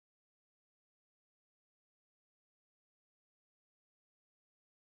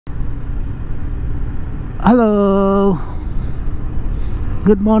Hello,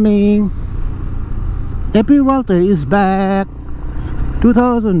 good morning. Happy Walter is back.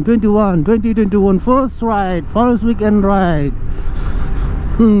 2021 first ride, first weekend ride.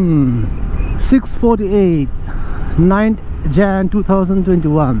 6:48, 9th Jan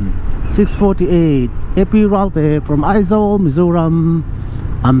 2021. 6:48. Happy Walter from Aizawl, Mizoram.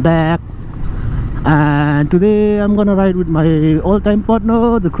 I'm back, and today I'm gonna ride with my all-time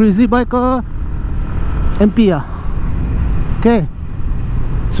partner, the crazy biker, Empia. Okay,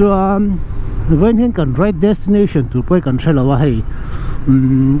 so when he can right destination to play can tell away. Hey,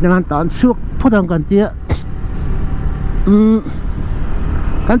 dengan tan suok potang kan dia,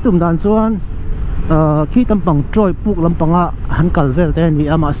 kan tum dan chuan, khi tampang troi puk lampanga han kalvel te ni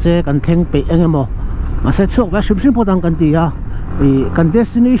ama se kan theng pe engemo, ma se suok va sim potang kan dia, kan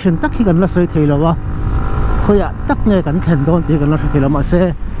destination tak hi kan la soi theilawa, khoya tak nge kan thlen don ti kan la theilawa ma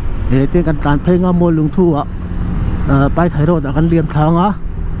se. Tiếng kan tan phê nga mua lung thu ạ, bay thái độ đã kan liềm thang á,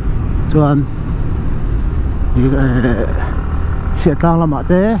 cho xe tang là mà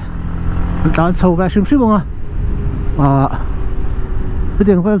thế, tan sâu về sim sim không à, cái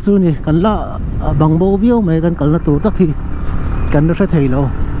tiếng phải chú nè, kan là bằng bầu view mấy kan là tổ tắc thì kan nó sẽ thấy lâu,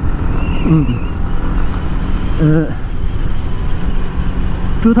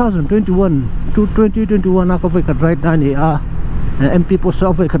 2021 aku phải kan ride này à. MP post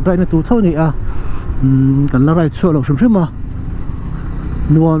of cái này tụi thâu này à, cần là ride solo xem xem mà,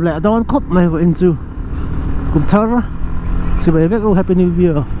 nuông lại đón khóc mày vào into, cũng thở, xin bày vẽ happy new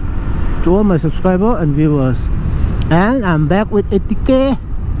year to all my subscribers and viewers, and I'm back with 80k,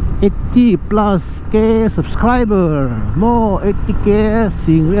 80 plus k subscriber, more 80k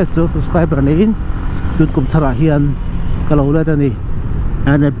seeing red so subscriber này, tụi cũng thở hiền, kalau lại đây,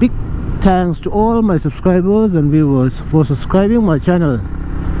 and a big thanks to all my subscribers and viewers for subscribing my channel.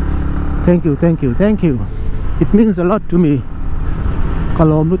 Thank you, thank you, thank you. It means a lot to me.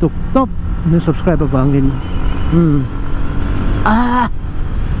 Kalau untuk top ni subscriber bangin.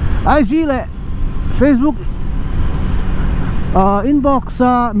 IG le, Facebook, inbox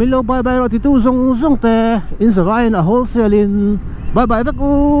milo bye bye roti tu zong te in savine a wholesale in bye bye vek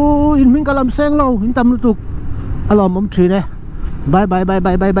in min kalam seng lo in tam lutuk alom mom tri ne. Bye. When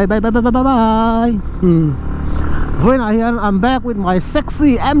I'm back with my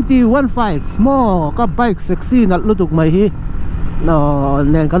sexy MT-15 more ka bike sexy na lutuk mai hi no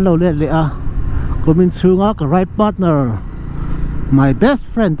nen kan lo le a komin sunga ka right partner, my best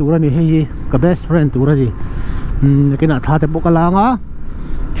friend tu rani hi ka best friend tu rani kina tha te bokalanga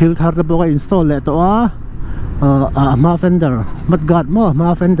thil thar te boka install le to ma fender mat god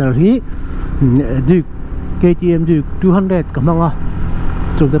ma fender hi dik KTM Duke 200 kamanga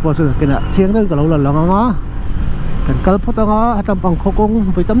chung te po sa kina chiang den ka lo la nga kan kal phota nga hatam pang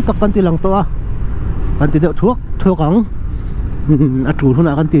khokong với tấm tak kan ti lang to a kan ti de thuốc ang a thu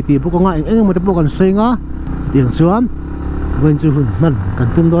huna kan ti bu ko nga eng mo te po kan sei nga tiang suam wen chu hun man kan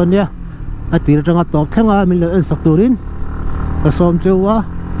tum don nia a ti ra nga top thenga min le en sak turin ka som chewa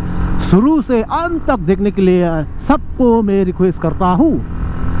शुरू से अंत तक देखने के लिए सबको मैं रिक्वेस्ट करता हूँ.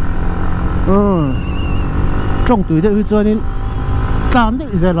 Trong tuổi đấy cho nên cảm thấy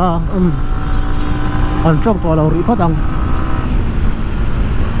rằng là còn trong tòa lầu rỉ phát tăng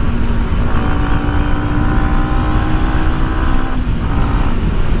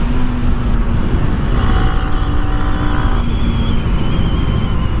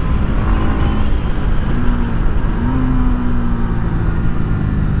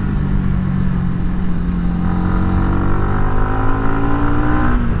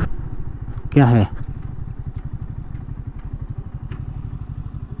क्या है.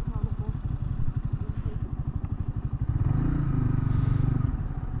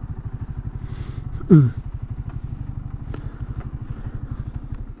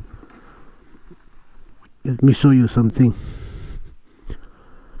 Let me show you something.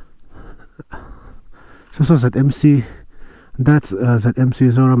 So ZMC, that's ZMC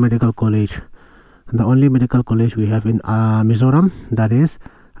Mizoram Medical College, the only medical college we have in Mizoram. That is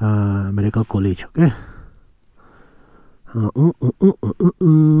medical college. Okay.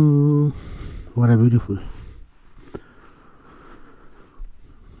 What a beautiful.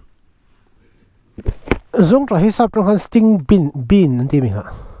 Zong tra hisap trong sting bean nanti mi ha.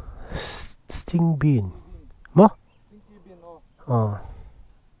 Sting bean. Mo?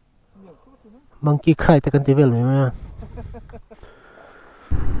 Monkey cry tekan tivel mi ma.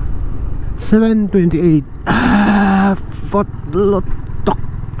 7:28. Fot lotok.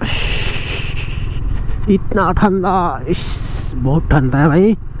 इतना ठंडा बहुत ठंडा है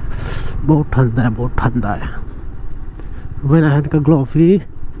भाई, बहुत ठंडा है. When I had a glove,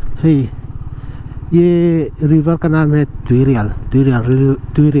 hey, ये river का नाम है Tuirial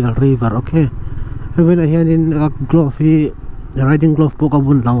river okay even here in glove hi riding glove po ka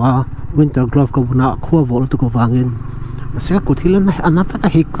bun lawa winter glove ka buna khua vol to ko wangin se ko thilan ana fa ka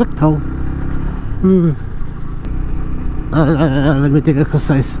hik vek thau let me take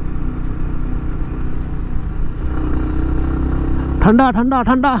exercise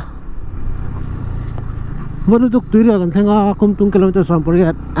ठंडा What do you do? I'm saying, come 2 kilometers from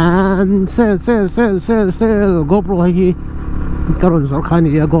Puriat and sell GoPro hi karon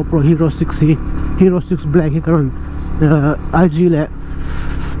sarkhani ya GoPro Hero 6 Black hi karon IG le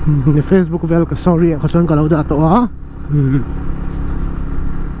Facebook vel ka sorry ka son kalaw da to ha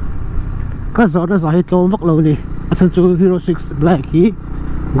ka zona sa hi tlom vak lo ni asan chu Hero 6 Black hi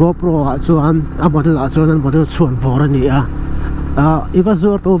GoPro chuan a model chuan vor ani a iwa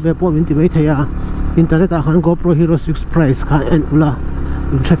zur to ve po min ti mai thaya internet a khan GoPro Hero 6 price kha en ula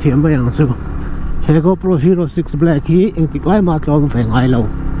in thathiam bayang chu he GoPro Hero 6 Black hi eng tik lai ma tlom ve ngai lo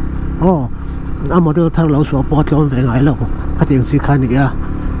a model thar lo so po tlom ve ngai lo ating si khan ya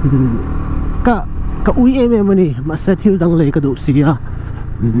ka ui em mani ma set hil dang le ka du sia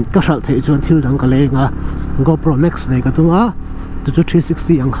ka sal thei chuan thil dang ka le nga GoPro Max le ka tunga tu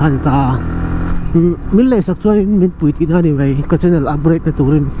 360 ang khan ta min le sak chuan min pui ti na ni wei ka channel upgrade na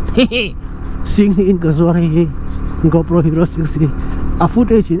turin sing in ka zuar hi GoPro Hero 6 a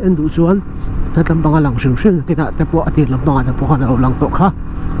footage in endu chuan ta tam banga lang shim kina te po ati lam banga te po kana lang to kha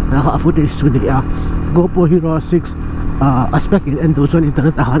na ka footage chu ni a GoPro Hero 6 aspect in endu chuan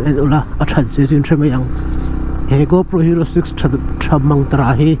internet a han en ula a than che jin thema yang he GoPro Hero 6 thamang tra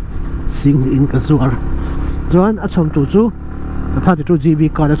hi sing in ka zuar chuan a chom tu chu 32GB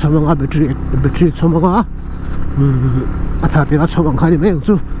ก็จะชมว่าแบตเตอรี่ชมว่าถ้าที่เราชมว่าใครไม่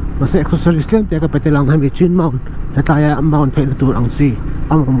รู้มาเซ็กซ์ซิสเต็มแต่ก็ไปที่หลังให้มีชิ้นมอนแต่ตายมอนเพลตัวอังซี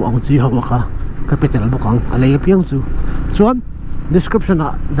อังมองจีเขาบอกค่ะก็ไปที่หลังบอกอะไรเพียงส่วน description อ่ะ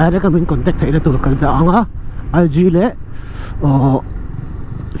ได้ก็มี contact ให้ตัวกันแต่อังอ่ะ IG เล่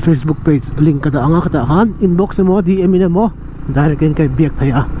Facebook page link ก็ได้อังอ่ะก็ได้หัน inbox มั้ง DM เนี่ยมั้งได้ก็ยังแค่เบียกเที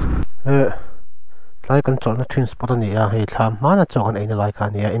ยไล่กันจอดนะทรินสปอร์ตนี่ให้ทำมานะจอกันเองในรายการ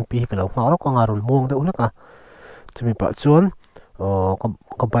นี้ MP ก็เราเราก็งานรุ่นม่วงได้อุ่นละจะมีปัจจุบัน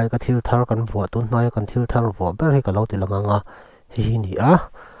ก็ไปกับทิลทาร์กันวัวตุนนายกันทิลทาร์วัวแบบให้กับเราติดละงาเฮีนี่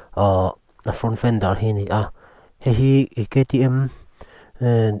front fender เฮีนี่เฮี KTM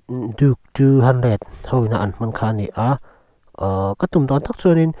Duke 200เท่านั้นมันคันนี่ก็ตุ่มตอนทักช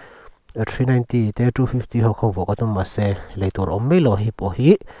วนin 390แต่250เขาวัวก็ตุ่มมาเซ่เลยตัวอมไม่รอฮิปโอ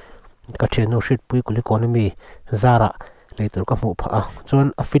ฮิก็เชนโนชิดปุยกุลิกอนมีซาระเลยตัวก็หมู่ผาจน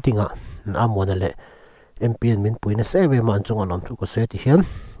ฟิตติ้งน้ำมันเลย MPN มินปุยนั่นเสียเวมันจงอารมณ์ทุกเสียที่เห็น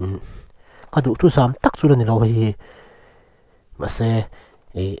ก็ดูทุกสามตักสุดนี่เราให้มาเสีย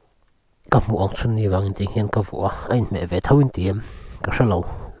กับหมู่องชุนนี่วางจริงเห็นกับวัวไอ้แม่เวทวินเตียมก็ใช่เรา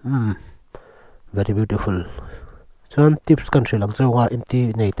very beautiful จน tips กันเชื่อหลังจากว่า MT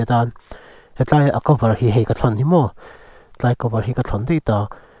ในแต่ตอนเหตุไรก็ว่าให้กระทันที่มั่วไล่ก็ว่าให้กระทันที่ตา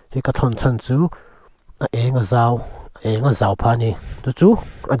ให้กระทันชั้นจูเองก็เจ้าพานี่จู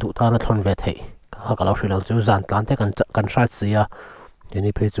ดูตาหน้าทันเวทีเขาก็เราช่วยเราจูจานตานแต่กันใช้เสียเดี๋ยว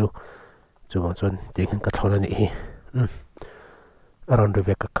นี้เพื่อจูมาจนเด็กก็ทันนี่อารมณ์เ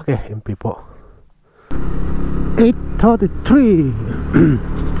รียกก็แค่ MP ปะ 8:33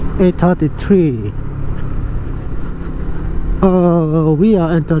 we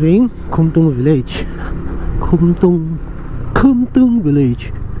are entering Kumtung village Kumtung village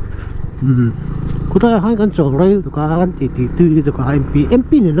กูได้ให้กันจอดเร็วตัวกันตีตุยตัวกัน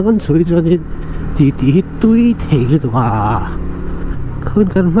MP เนี่ยแล้วกันสวยจนตีตุยเทเลยตัวคืน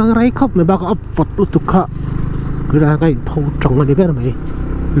กันมาไรครับไม่บ้าก็อัพฟอตตุกะกูได้ให้พูดจังอันนี้เป็นไหม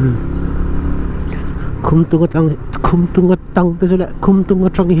คุมตุงก็ตังตัวจะแหละคุมตุงก็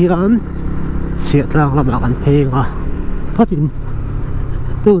จังฮีกันเสียตังละมากันเพลงพอถึง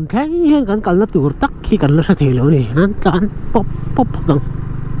ตื่นแค่เห็นกันแล้วตัวตักขี้กันแล้วสักทีแล้วนี่นั่นการป๊อปตัง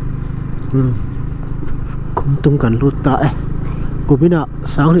คุมตุงกันรู้ตากูไม่น่า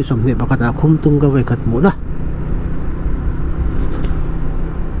สร้างที่สมเด็จประกาศคุมตุงก็ไว้กัดหมูนะ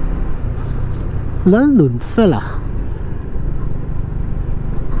แล้วหนุนเฟล่ะ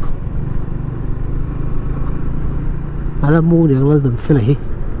อะไรมูเนี่ยแล้วหนุนเฟล่ะ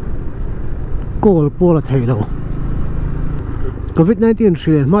ก็โปรละเทโลCOVID-19 เ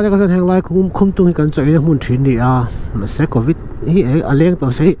สียมาจากการแห่งไรคุมตุงกันใจเนี่ยมุ่งถิ่นนี่มาเสก COVID ที่อะไรต่อ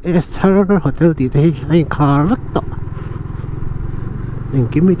ใช้ Star Hotel ที่ที่ไอ้คาร์วักต่อยัง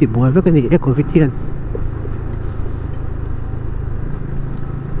กินไม่ติดบัววักกันนี่COVID ที่นั่น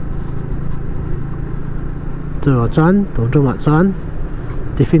ตัวจันตัวจังหวัดจัน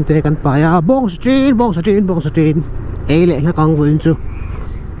tiffin te kan pa ya bong strin ei le nga kang vun chu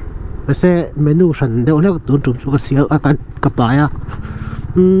se menu san de ole tun tum chu ka sial akan ka pa ya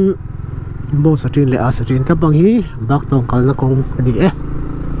bong strin le a strin ka bang hi bak tong kal na kong ani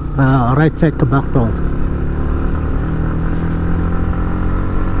right side ka bak tong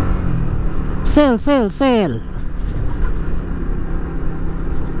sale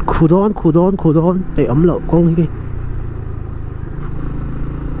khudon te amlo kong hi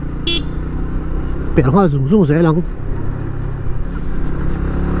pe nga zung se lang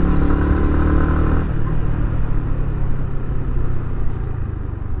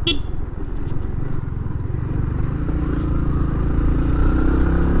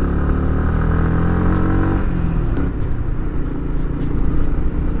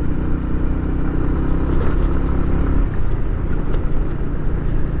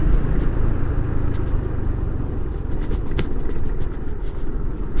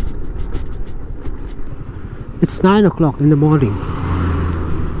It's 9 o'clock in the morning.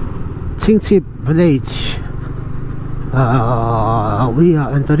 Qingqi village. We are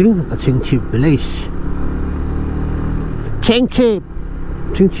entering Qingqi village.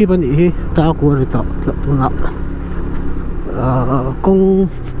 Qingqi ban hi ta ko ri ta na.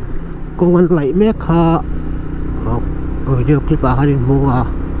 Kong an lai me kha video clip a harin mo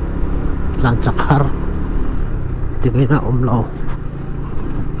lan chakhar tigena omlo.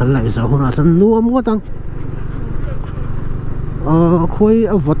 An lai za huna san nuam ko tang. Khoi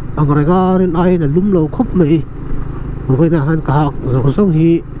a vot ang rega rin ai na lumlo khop mai khoi na han ka song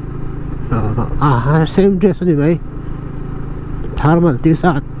hi same dress ani mai thermal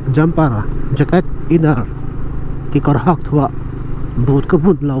t-shirt jumper jacket inner ti kar hak thua boot ka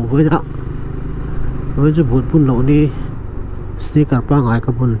bun lo khoi na khoi ju boot bun lo ni sticker pa ngai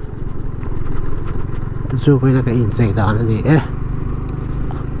ka bun tu chu khoi na ka in chei dan ani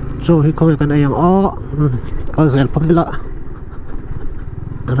so hi khoi kan ayang ka zel pamila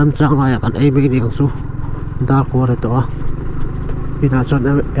ram chang la kan ei me ni su dar ko re to ina chon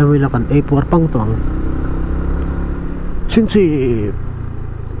em la kan ei por pang tong Qingqi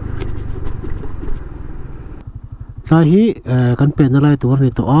ta hi kan pe na lai tur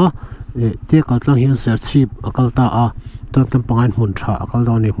ni to te kal tlang hian ser chip akal ta ton tam pangan mun tha akal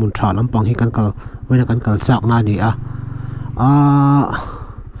do ni mun tha lam pang hi kan kal wena kan kal chak na ni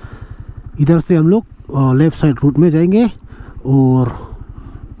इधर से हम लोग left side root में जाएंगे और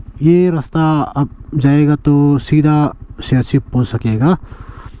ये रास्ता अब जाएगा तो सीधा शेरशिप पहुंच सकेगा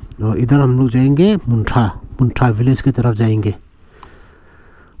और इधर हम लोग जाएंगे मुंठा विलेज की तरफ जाएंगे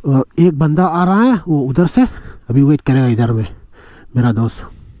और एक बंदा आ रहा है वो उधर से अभी वेट करेगा इधर में मेरा दोस्त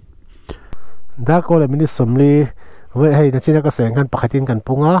दार को मिनी समली वे है नचिना का सेंगन पखतिन kan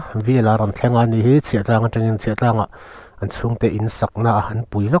punga vela ram thlenga ni hi chiatlang atangin chiatlanga an chungte in sakna han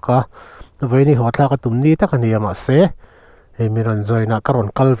puilaka veini hotla ka tumni ta kan yama se he miran joina karon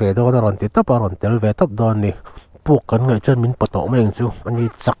kalve do ron ti top ron tel ve top don ni puk kan ngai chan min pato meng chu ani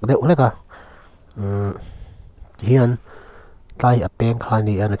chak de uleka hian tai apeng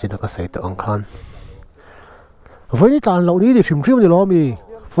khani ana china ka sai to ang khan veini tan lo ni di thim thim ni lo mi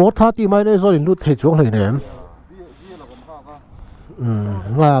 4:30 mai ne zo in lut the chuang nei nem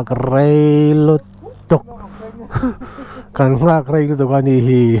ngak rei lut tok kan ngak rei lut tok ani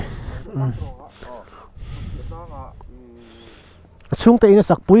hi chung te ina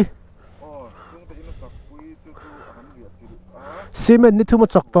sakpui cement ni thumu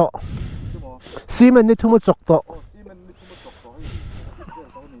chok to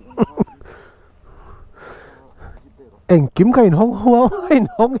anh kiếm cái hông hua anh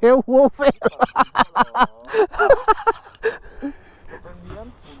hông heo hua phê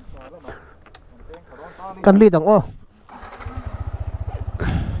căn ly đồng ô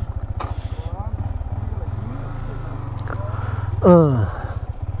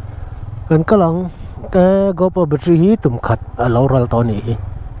gần cái lòng cái GoPro battery hi tụm khát lâu rồi tao nỉ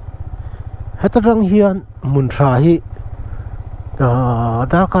hết răng hiền muốn xả hi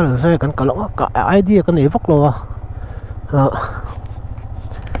đã cái lần sau cái lòng cái idea cái này vóc lo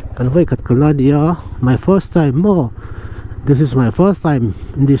kan vai kat kalania my first time this is my first time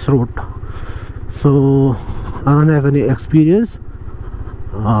in this road so I don't have any experience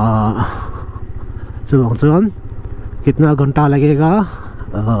so bang कितना घंटा लगेगा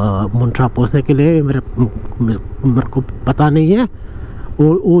मुंट्रा पहुंचने के लिए मेरे को पता नहीं है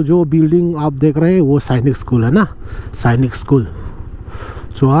और वो जो बिल्डिंग आप देख रहे हैं वो सैनिक स्कूल है ना सैनिक स्कूल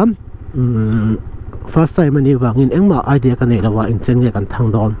so हम first time ani wangin engma idea kan nei lawa in chenge kan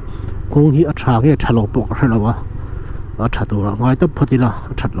thang don kong hi atha nge thalo pok thalawa atha tura ngai ta photila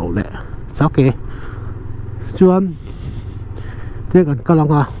that lo le chake chuan thế kan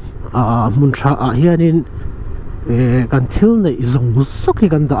kalanga mun tha hianin kan thil nei zong sok hi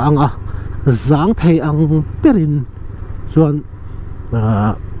kan da anga zang thei ang perin chuan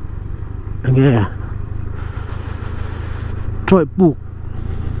nge troi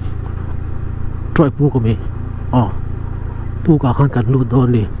pu ko mi pu ka kan lu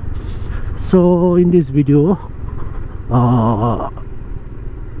don ni. So in this video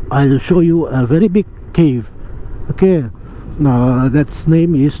I'll show you a very big cave. Okay, that's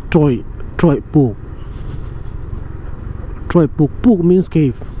name is Troi Pu. Troi Pu. Pu means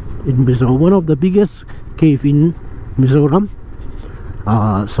cave in Mizoram, one of the biggest cave in Mizoram.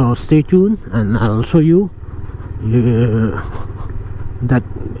 So stay tuned and I'll show you that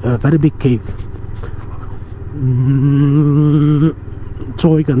very big cave.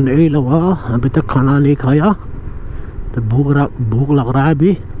 Troi kan ei lawa abita khana ni khaya तो भूख लग रहा है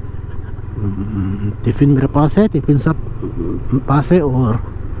अभी. टिफ़िन मेरे पास है, टिफ़िन सब पास है और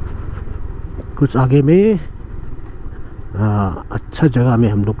कुछ आगे में अच्छा जगह में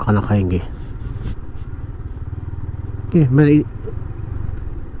हम लोग खाना खाएंगे. मेरी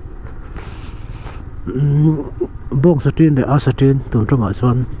बोंग सटीन ले सटीन तुम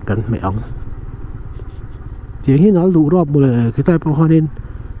आसवनกันไม่เอาเจียงที่นั่นดูรอบหมดเลยคือใต้พวกนี้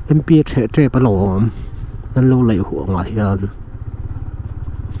MP เฉะปลอมนั่นเราเลยหัวงายาน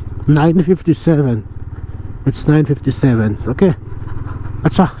 9:57 it's 9:57 okay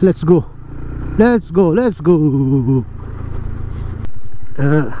अच्छा let's go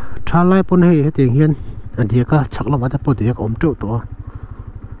ท่าไล่ปนให้เตียงเฮียนอันเดียก็ชักลงมาแต่ปนเดียก็อมเจ้าตัว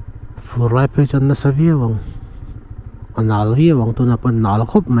ฟูไล่ไปจนน่าสวีวังอันนาลเวียวังตัวน่ะเป็นนาล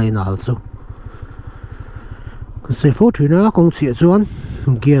คบไม่นาลสู้ก็เสียฟูถือนะคงเสียจวน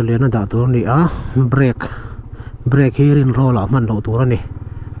เกียร์เลยนะดาตัวนี้เบรกฮีรินโรล่ะมันโลตัวนี้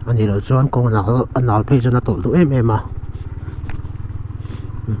อันนี้เราจวนคงนาลไปจนน่ะตลตัวมา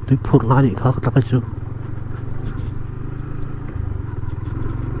ตุยพูดงานอีกครับตะกี้สู้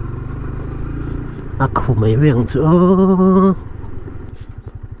นักขู่ไม่เวียงจ้า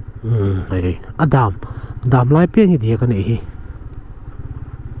ไอ้ดามไล่เพี้ยนเดียกันนี่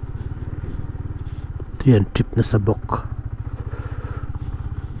เตียนจิบนัสบก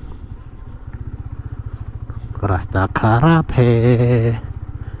รัสตาคาราเพ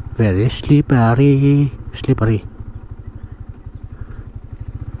very slippery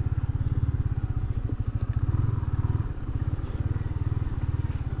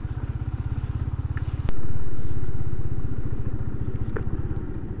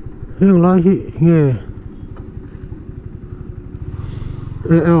yang lahi nge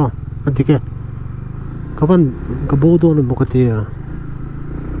adike kapan kabodo no mokatia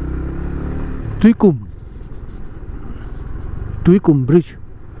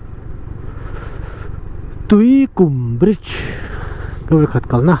Tuikum bridge kau khat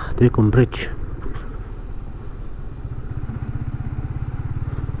kalna Tuikum bridge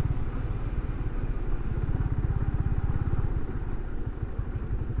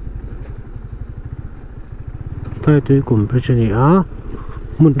Tuikum bridge ni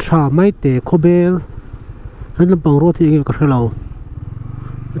mun tha mai te khobel han lampang ro thi nge ka hlau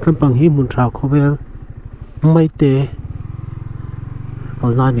lampang hi mun tha khobel mai te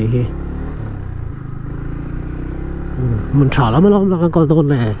kalna ni hi mun tha la malom la kan kal ton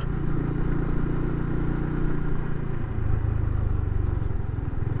le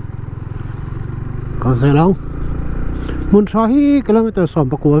ka se long mun tha hi kilometer som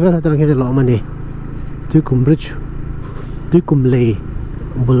pa ko ve ta nge lo mani Tuikum bridge Tuikum lei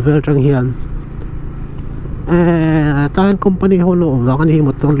bulvel trang hian tan company ho lo wa kan hi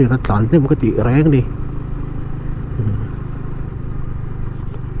motor li rat lan tem ka ti reng ni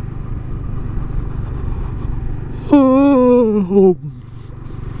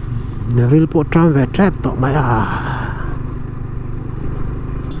the real port tramway trap to mai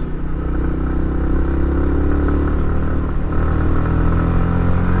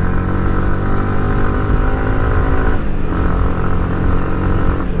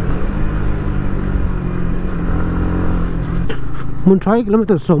mun 3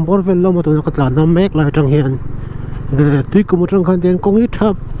 kilometer sombor vel lo ma to ka tlan na mek la tang hian Tuikum tang khan den kong hi tha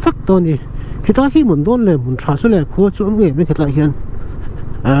fak to ni kita hi mun don le mun tha su le khu chu am nge me khat la hian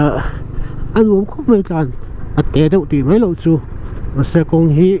an wom khop mai tlan a te deuh ti mai lo chu se kong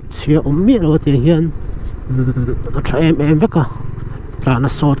hi chia om mi lo te hian a tha em veka tlan a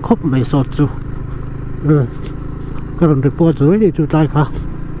sot khop mai sot chu karon report rồi đi chu tai kha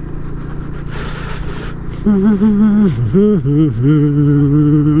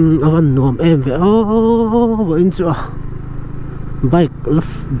awan nuam em ve in chu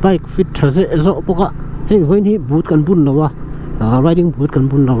bike fit thaze zo poka hei hoin hi boot kan bun lawa riding boot kan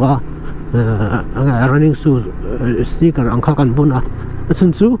bun lawa running shoes sneaker angkha kan bun a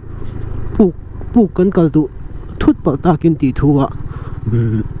chun chu puk kan kal tu thut pa takin ti thuwa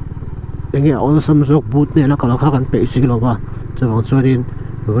enge all sam jok boot ne la kal kha kan pe si lawa chawang chuanin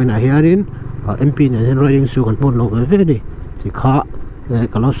voina hianin MP ne riding shoe kan bun lawa ve ni chi kha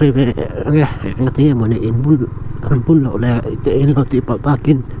kalau saya ngerti mana inbun kan pun lo le in lo ti pa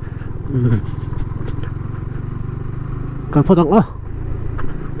takin kan potong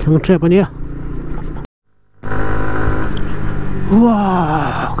thang trap ania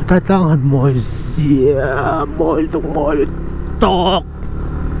wah kita tangan moi sia moi tok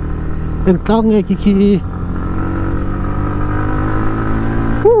en tang kiki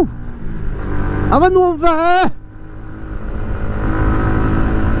apa nuva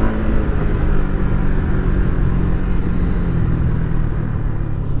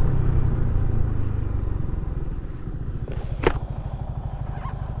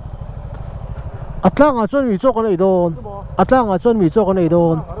Atlang chuan mi chok an ei don atlang chuan mi chok an ei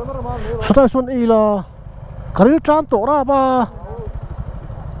don sutai sun ei la karil tram to ra ba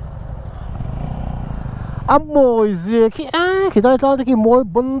amoi zie ki dai tlang ki moi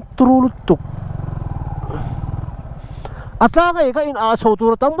bon trul tuk atlang ei ka in a chho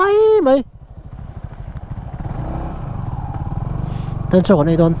tur tang mai tan chok an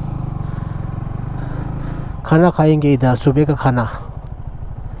ei don khana khaenge dar sube ka khana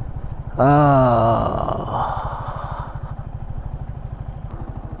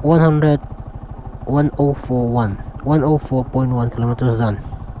 104.1 kilometers done.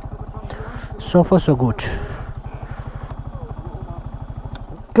 So far so good.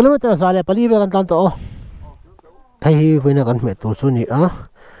 Kilometers ale palive kan tan to ai vina kan me tur chu ni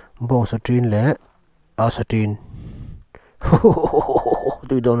bong sa trin le sa trin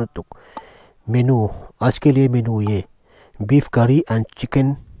tu don tuk menu आज के लिए मेनू ये beef curry and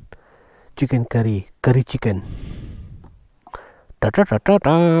chicken curry chicken ta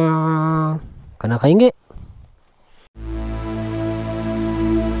kana खाएंगे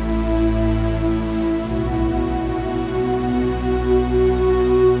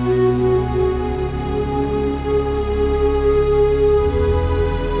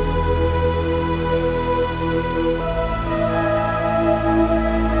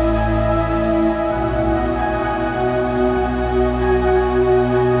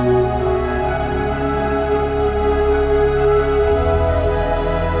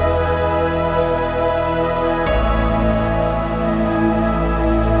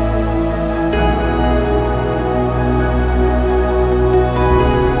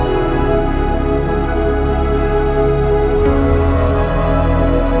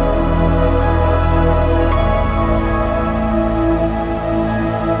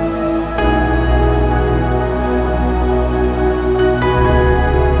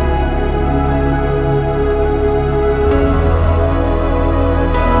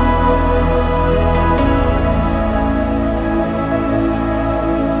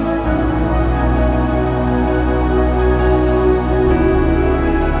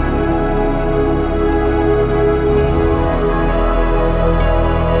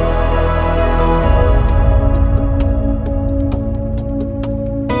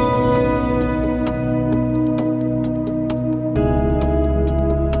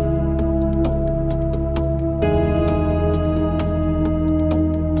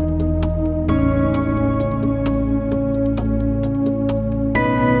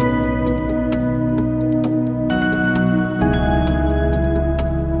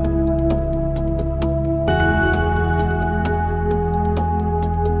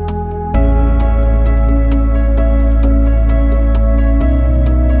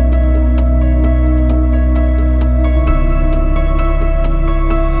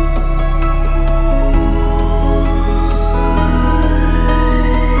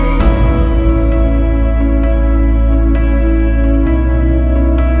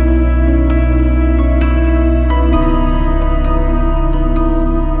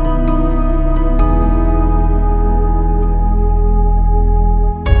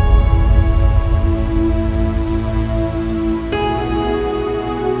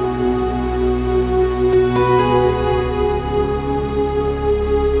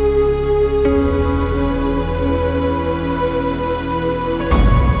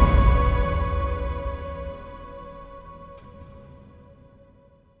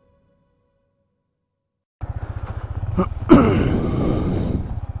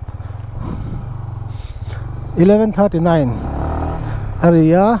 $11.39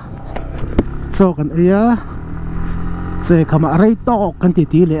 area so kan aya se kama aray to kan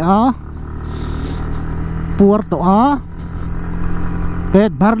titili puerto Pet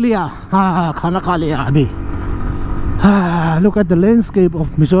Barlia, Kanakalia Abi. Look at the landscape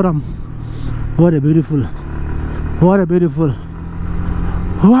of Mizoram. What a beautiful, what a beautiful,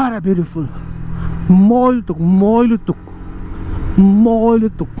 what a beautiful. Moilutuk, moilutuk,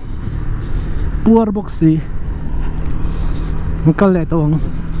 moilutuk. Puar boxy. Kaletong.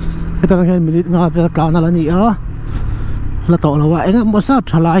 Ito lang yan minute nga ka na lang niya. Lato lawa nga masa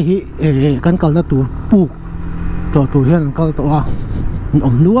thalai kan kal na tu pu. To tu yan kal to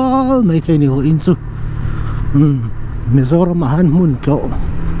nual mai thei ni ho inchu. Mizoram mahan mun to.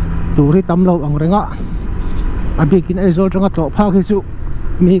 Turi tamlo ang renga. Abi kin ai zol tanga to pha ki chu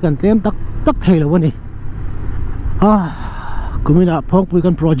mi kan tem tak tak thei lo ni. Kumina phong pui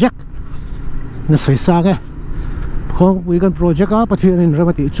kan project. Na sai sa nge. Phong pui kan project a pathian in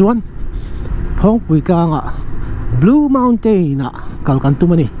ramati chuan. Phong pui ka nga Blue Mountain na kalkantu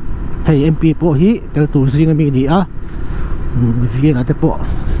mani. Hey MP po hi tel tu zinga mi ni a. Vien ate po.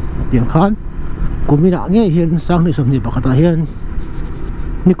 Tiang khan. Kumina nge hian sang ni som ni bakata hian.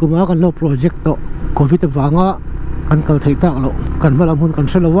 Ni kuma kan lo project to COVID wanga kan kal thei tak lo. Kan malam hun kan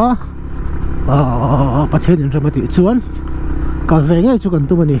selawa. Pathian in ramati chuan. Kal ve nge chu kan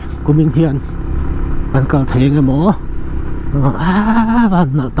tu mani kumin hian. Kan kal thei nge mo. Van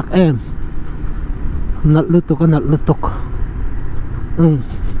nal tak em. Nal lutuk nal lutuk.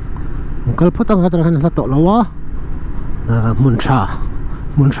 Kal photang hatra kan sa to lawa. Muncha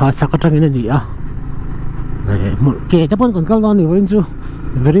sakatang ina ni a. Ke tapon kan kal ni ho inchu.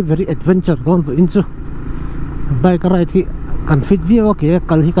 Very very adventure don ho inchu. Bike ride hi kan fit view ke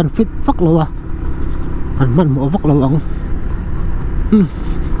kal hi kan fit fak lawa. An man mo fak lawang.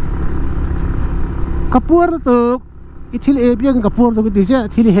 Kapur tuk ithil e biang kapur tuk ti ja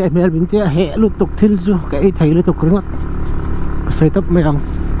thil he mel bin te he lutuk thil chu ka e thai lutuk ringat set up mai ang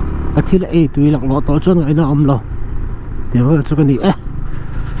athil e tui lak lo to chon ina am lo te wal chu ka ni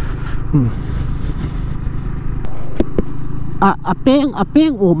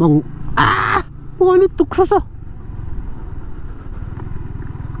apeng o mang mo lutuk so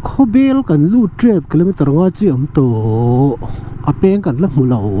khobel kan lu trip kilometer nga chi am to apeng kan lak mu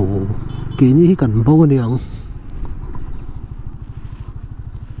lo ke ni kan bo ni ang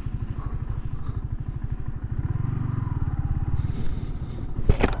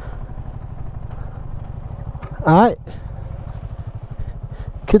ai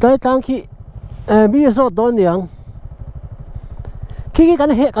kitai tang ki mi so don yang ki kan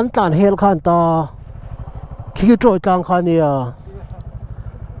he kan tan hel khan ta ki troi tang khan ya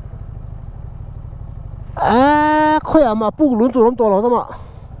khoi ama pu lun tu rom to lo ma